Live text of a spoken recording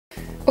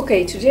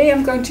Okay, today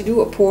I'm going to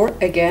do a pour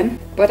again,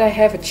 but I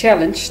have a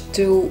challenge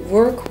to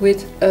work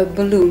with a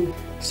balloon.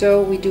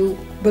 So we do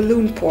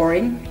balloon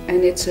pouring,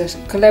 and it's a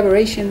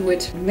collaboration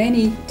with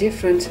many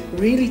different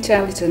really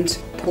talented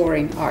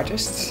pouring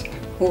artists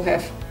who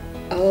have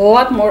a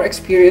lot more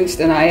experience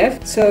than I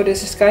have. So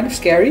this is kind of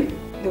scary.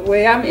 The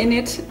way I'm in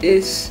it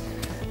is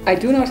I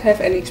do not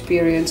have any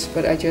experience,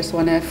 but I just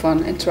want to have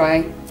fun and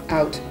try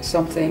out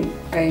something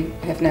I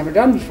have never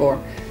done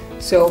before.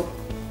 So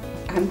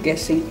I'm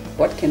guessing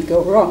what can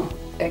go wrong,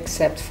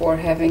 except for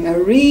having a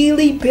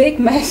really big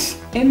mess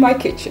in my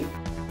kitchen.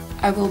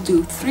 I will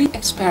do 3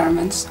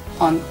 experiments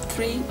on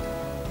 3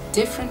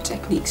 different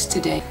techniques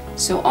today.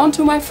 So on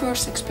to my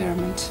first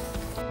experiment.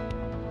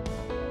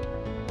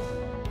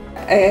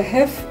 I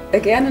have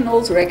again an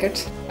old record.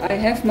 I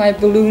have my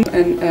balloon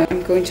and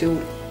I'm going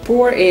to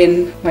pour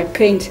in my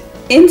paint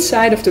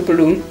inside of the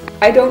balloon.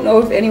 I don't know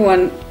if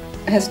anyone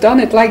has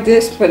done it like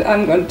this, but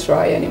I'm going to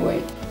try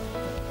anyway.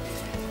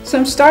 So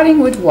I'm starting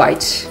with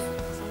white.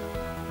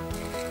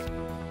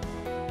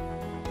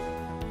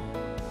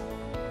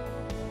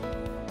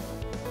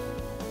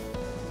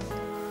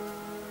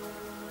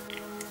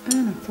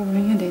 And I'm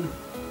pouring it in.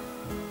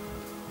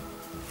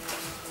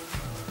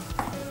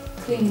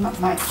 Cleaning up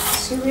my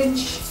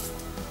syringe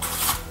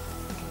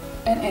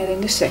and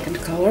adding the second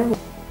color.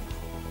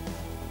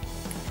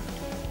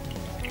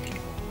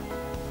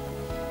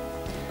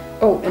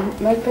 Oh,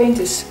 and my paint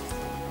is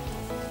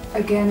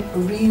again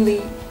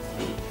really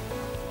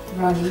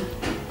runny,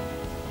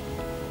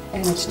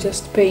 and it's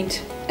just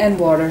paint and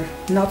water,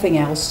 nothing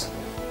else.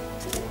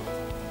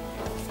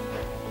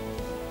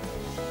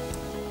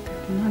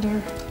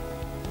 Another,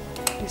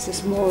 this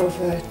is more of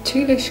a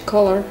tealish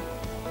color.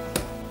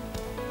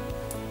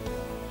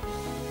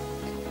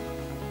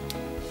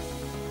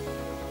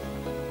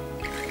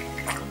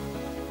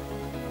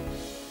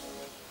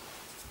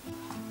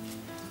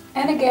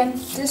 And again,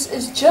 this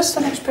is just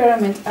an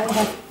experiment. I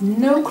have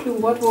no clue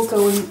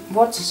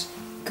what's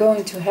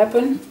going to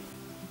happen.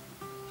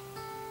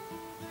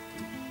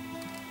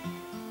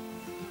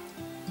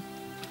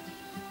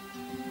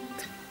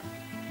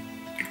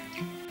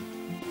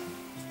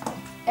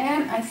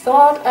 And I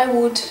thought I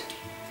would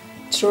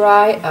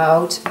try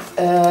out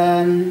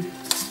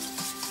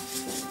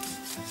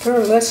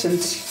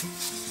pearlescent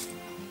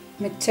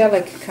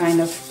metallic kind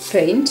of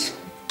paint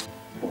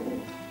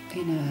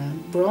in a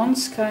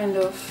bronze kind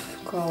of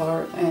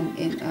color and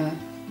in a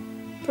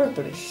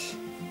purplish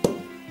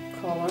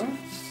color.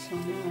 So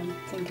now I'm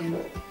thinking,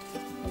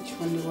 which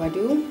one do I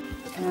do?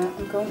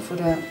 I'm going for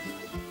the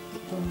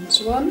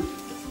bronze one.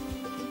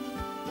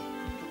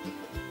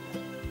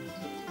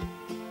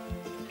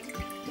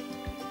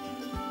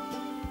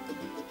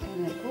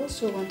 And I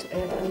also want to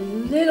add a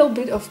little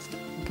bit of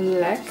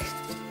black.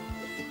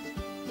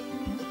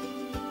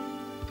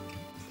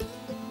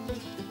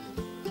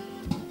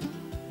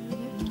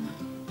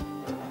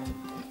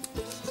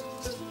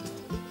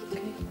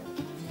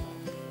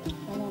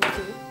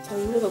 A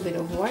little bit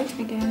of white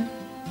again.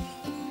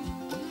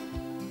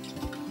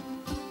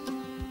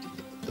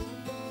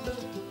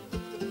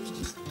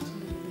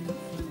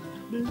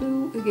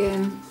 Blue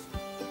again.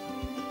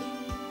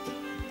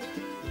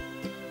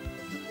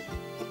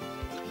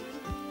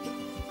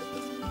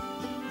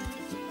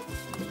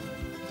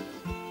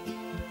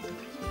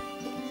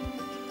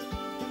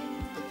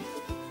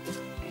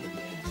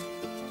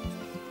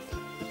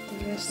 And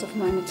the rest of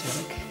my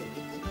metallic.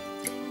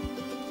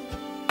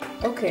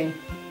 Okay.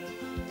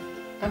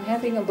 I'm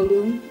having a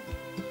balloon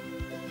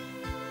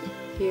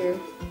here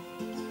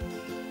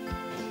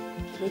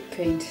with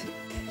paint.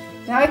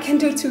 Now I can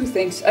do 2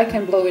 things. I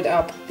can blow it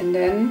up and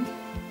then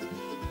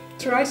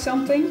try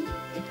something.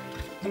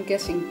 I'm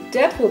guessing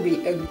that will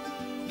be a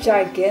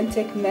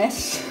gigantic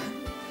mess.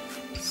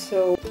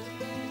 So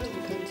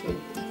I'm going to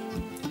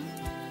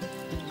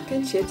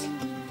pinch it,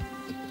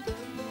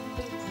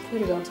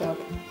 put it on top,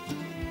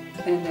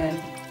 and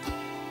then,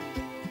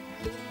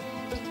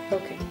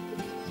 okay,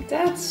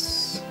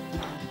 that's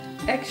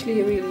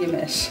actually really a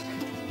mess.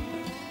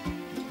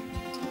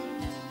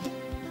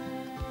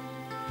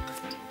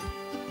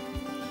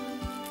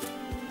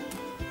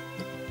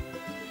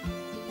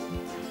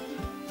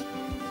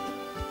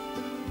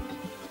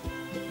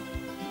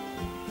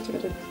 So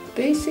that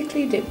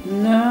basically did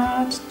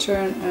not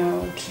turn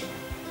out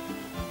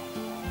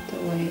the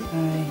way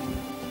I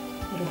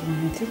would have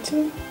wanted it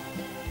to.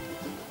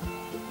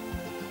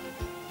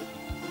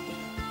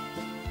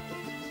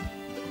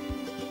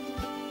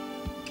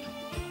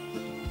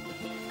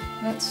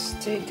 Let's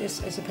take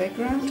this as a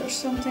background or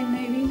something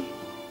maybe.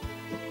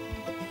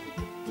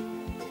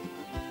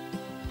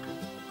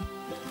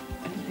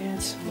 And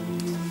add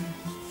some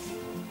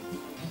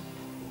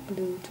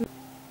blue too.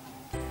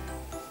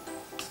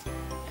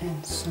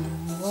 And some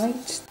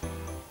white.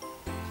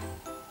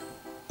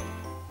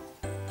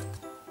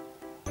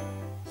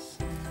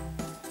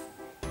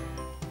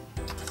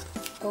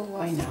 Oh,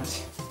 why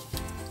not?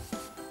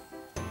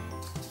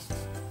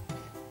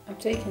 I'm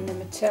taking the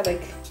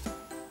metallic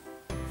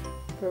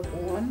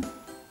purple one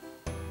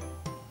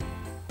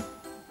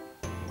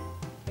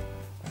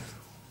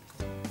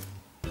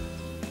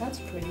That's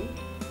pretty.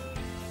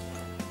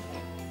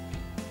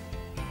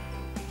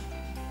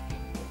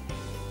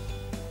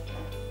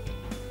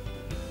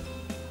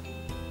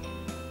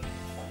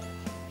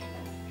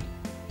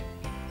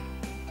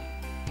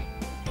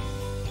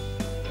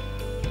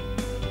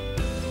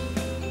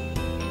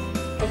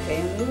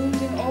 Okay, I'm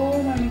losing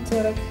all my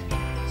metallic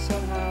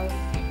somehow.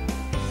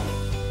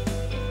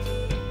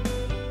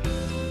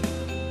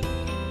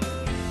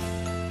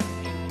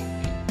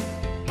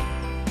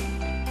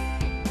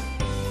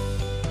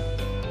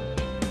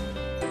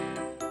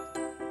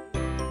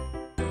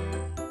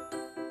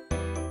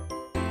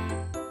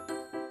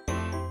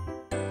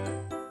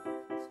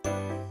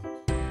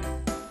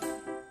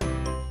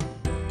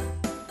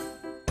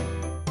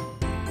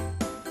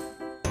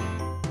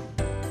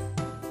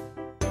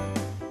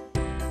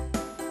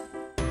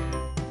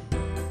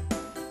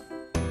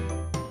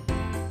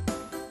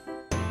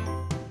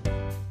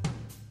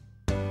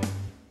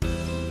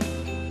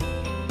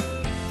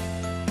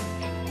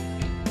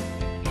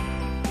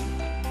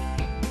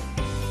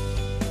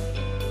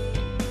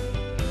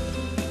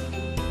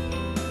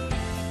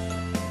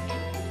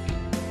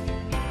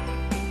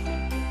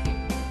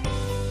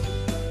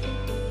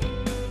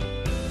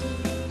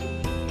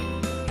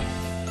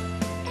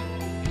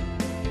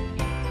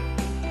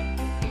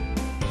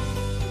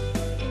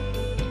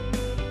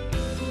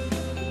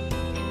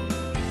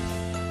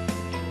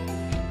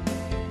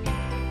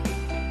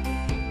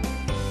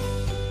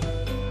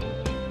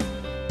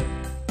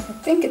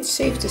 I think it's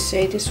safe to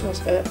say this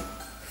was a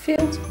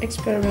failed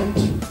experiment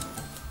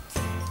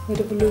with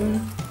a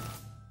balloon.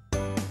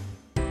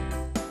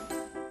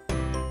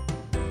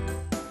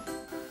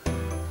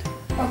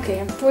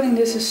 Okay, I'm putting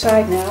this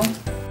aside now.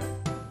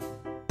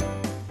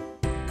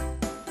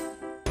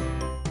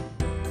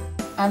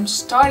 I'm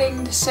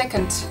starting the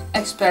second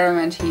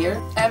experiment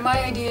here, and my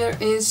idea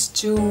is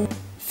to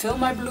fill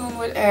my balloon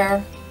with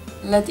air,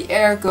 let the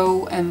air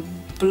go and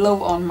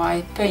blow on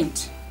my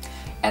paint.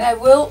 And I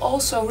will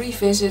also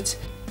revisit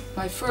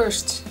my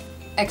first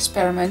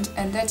experiment,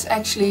 and that's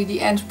actually the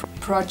end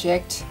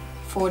project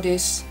for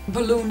this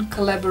balloon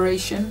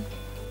collaboration.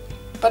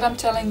 But I'm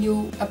telling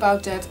you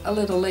about that a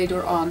little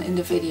later on in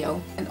the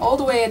video. And all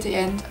the way at the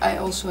end I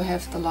also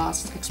have the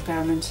last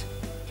experiment.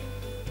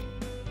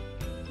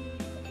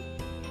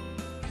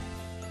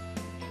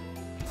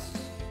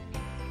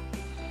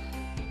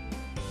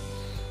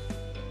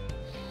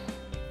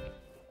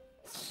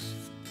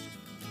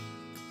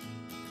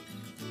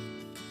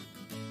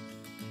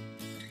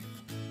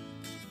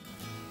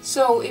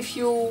 So if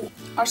you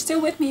are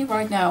still with me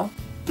right now,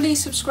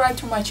 please subscribe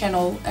to my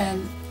channel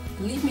and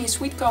leave me a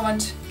sweet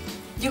comment.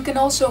 You can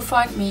also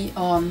find me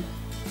on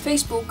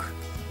Facebook.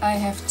 I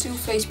have two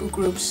Facebook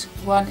groups.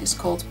 One is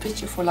called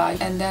Picture for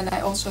Life, and then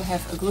I also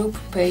have a group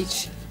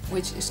page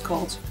which is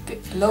called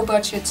Low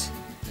Budget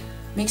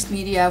Mixed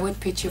Media with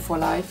Picture for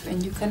Life,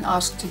 and you can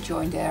ask to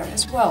join there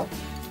as well.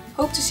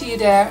 Hope to see you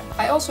there.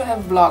 I also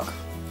have a blog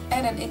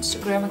and an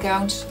Instagram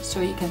account, so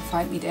you can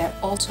find me there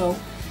also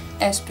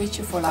as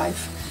Picture for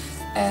Life.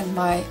 And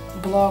my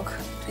blog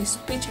is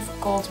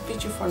called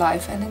Picture for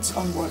Life, and it's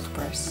on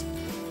WordPress.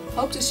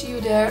 Hope to see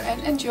you there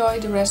and enjoy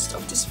the rest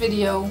of this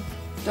video.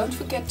 Don't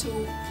forget to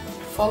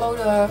follow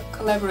the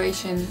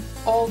collaboration.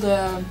 All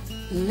the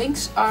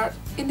links are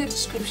in the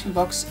description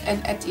box,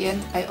 and at the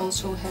end I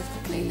also have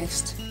a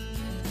playlist.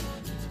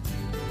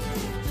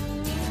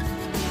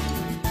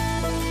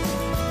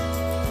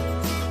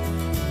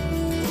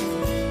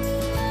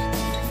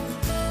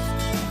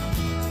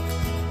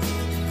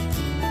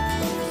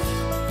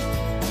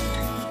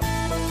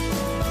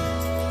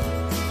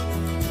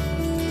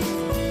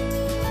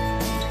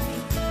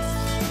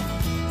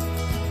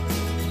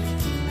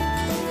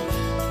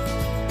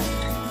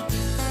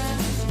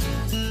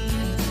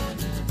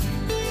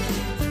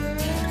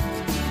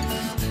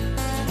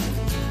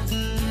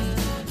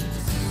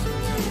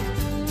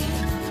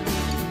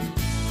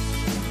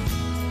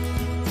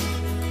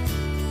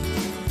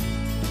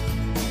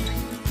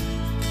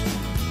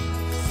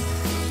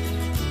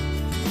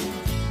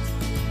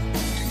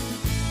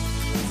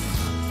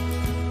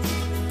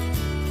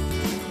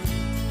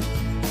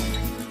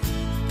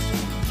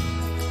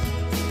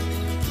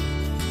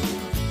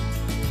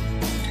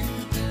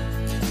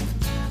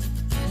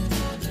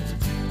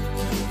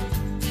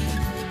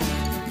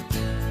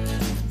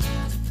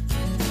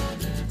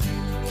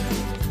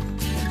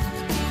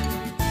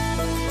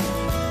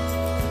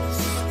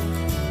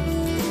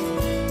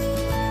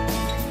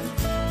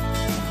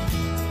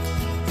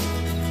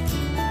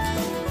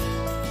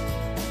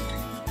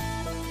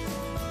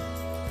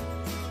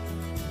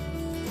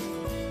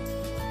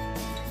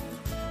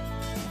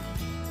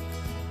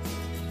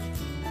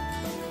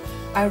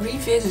 I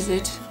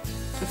revisited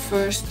the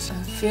first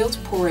failed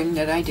pouring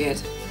that I did,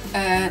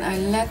 and I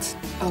let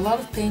a lot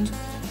of paint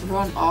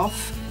run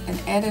off and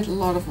added a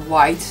lot of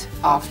white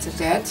after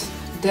that.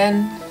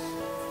 Then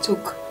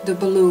took the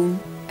balloon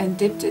and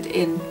dipped it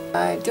in.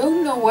 I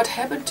don't know what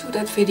happened to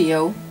that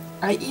video.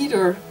 I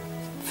either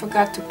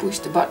forgot to push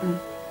the button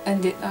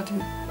and did not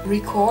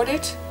record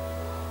it,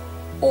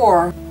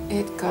 or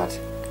it got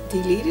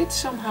deleted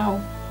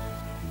somehow.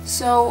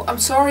 So I'm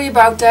sorry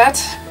about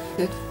that.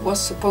 That was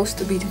supposed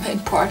to be the main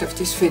part of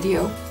this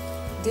video.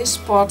 This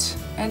spot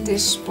and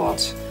this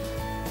spot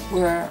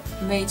were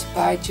made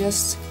by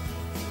just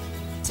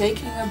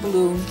taking a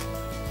balloon,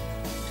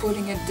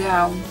 putting it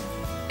down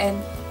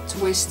and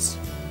twist.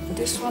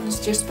 This one is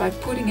just by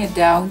putting it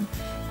down,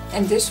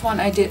 and this one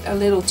I did a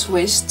little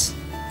twist.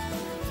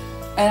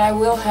 And I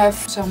will have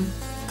some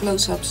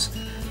close-ups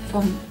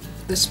from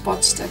the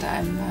spots that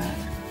I'm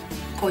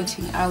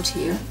pointing out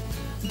here.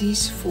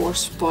 These 4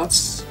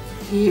 spots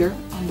here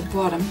on the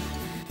bottom,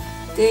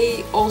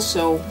 they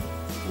also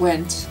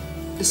went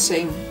the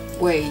same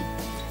way.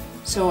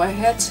 So I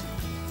had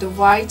the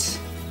white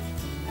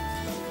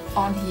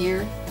on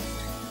here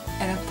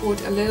and I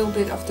put a little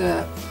bit of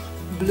the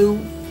blue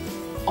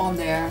on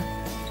there,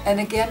 and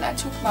again I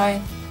took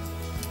my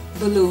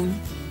balloon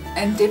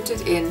and dipped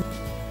it in.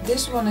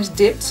 This one is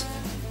dipped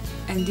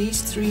and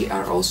these 3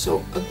 are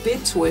also a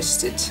bit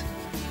twisted,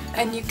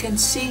 and you can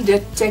see the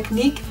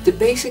technique, the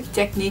basic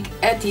technique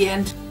at the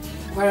end,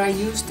 where I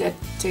used that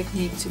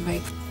technique to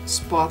make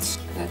spots.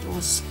 That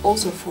was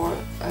also for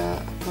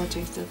a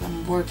project that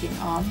I'm working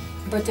on,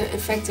 but the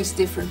effect is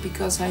different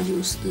because I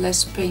used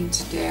less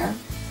paint there.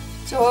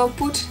 So I'll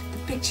put the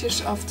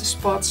pictures of the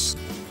spots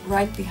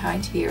right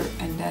behind here,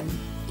 and then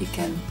you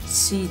can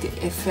see the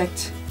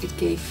effect it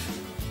gave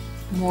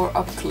more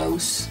up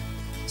close.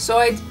 So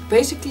I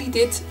basically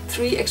did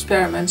 3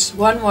 experiments.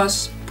 One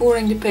was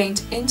pouring the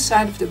paint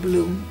inside of the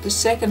balloon. The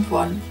second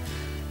one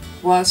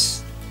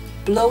was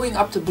blowing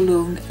up the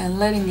balloon and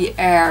letting the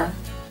air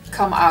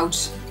come out.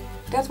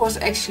 That was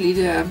actually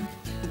the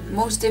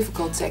most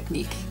difficult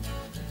technique.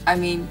 I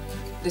mean,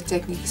 the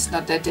technique is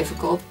not that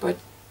difficult, but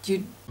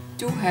you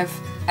do have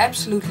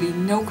absolutely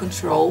no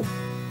control.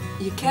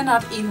 You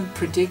cannot even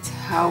predict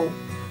how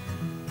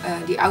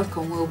the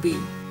outcome will be.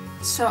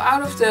 So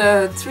out of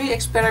the 3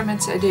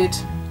 experiments I did,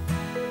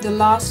 the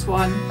last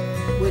one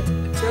with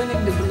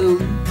turning the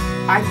balloon,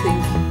 I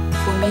think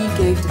for me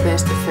gave the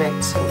best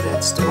effect. So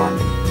that's the one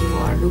you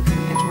are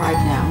looking at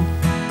right now.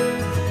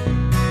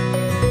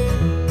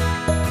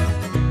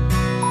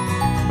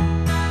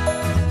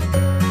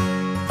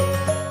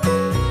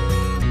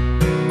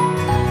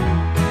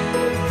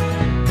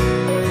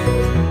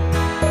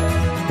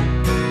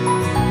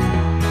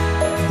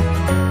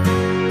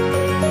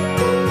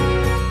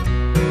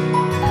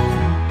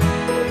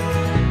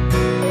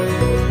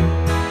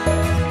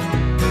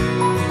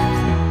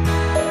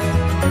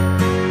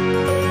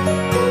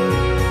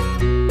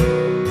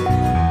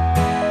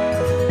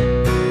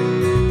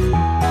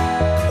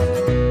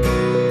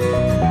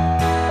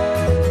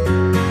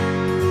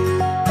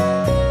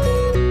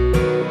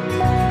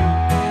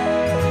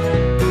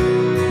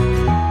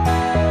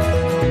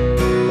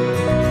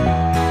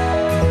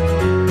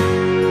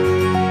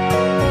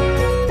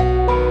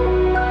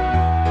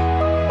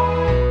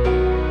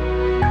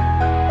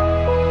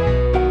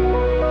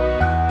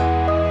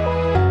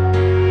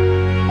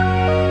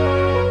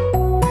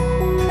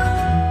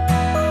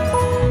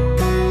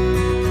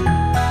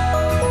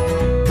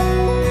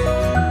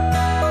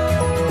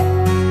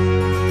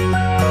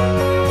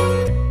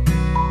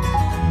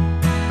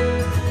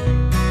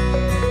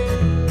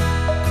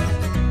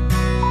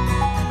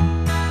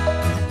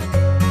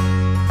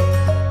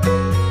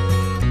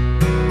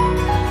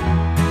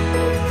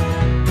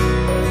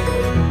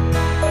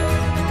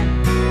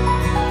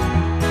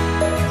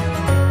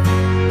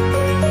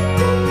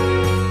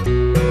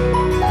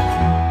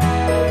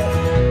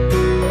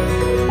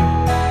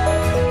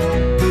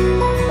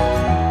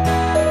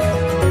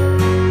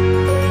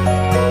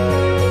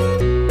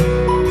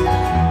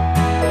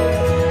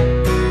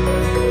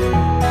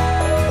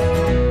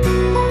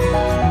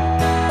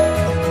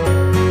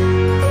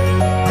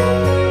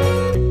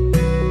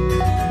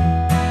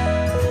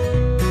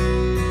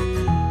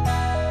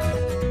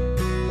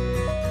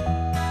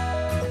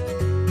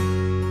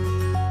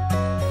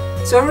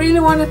 So I really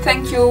want to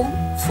thank you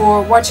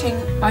for watching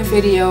my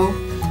video,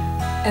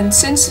 and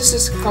since this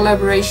is a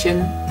collaboration,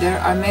 there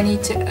are many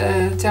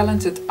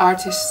talented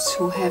artists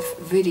who have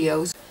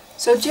videos.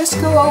 So just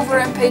go over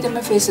and pay them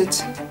a visit.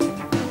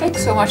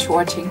 Thanks so much for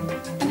watching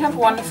and have a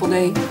wonderful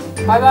day.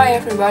 Bye bye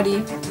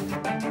everybody.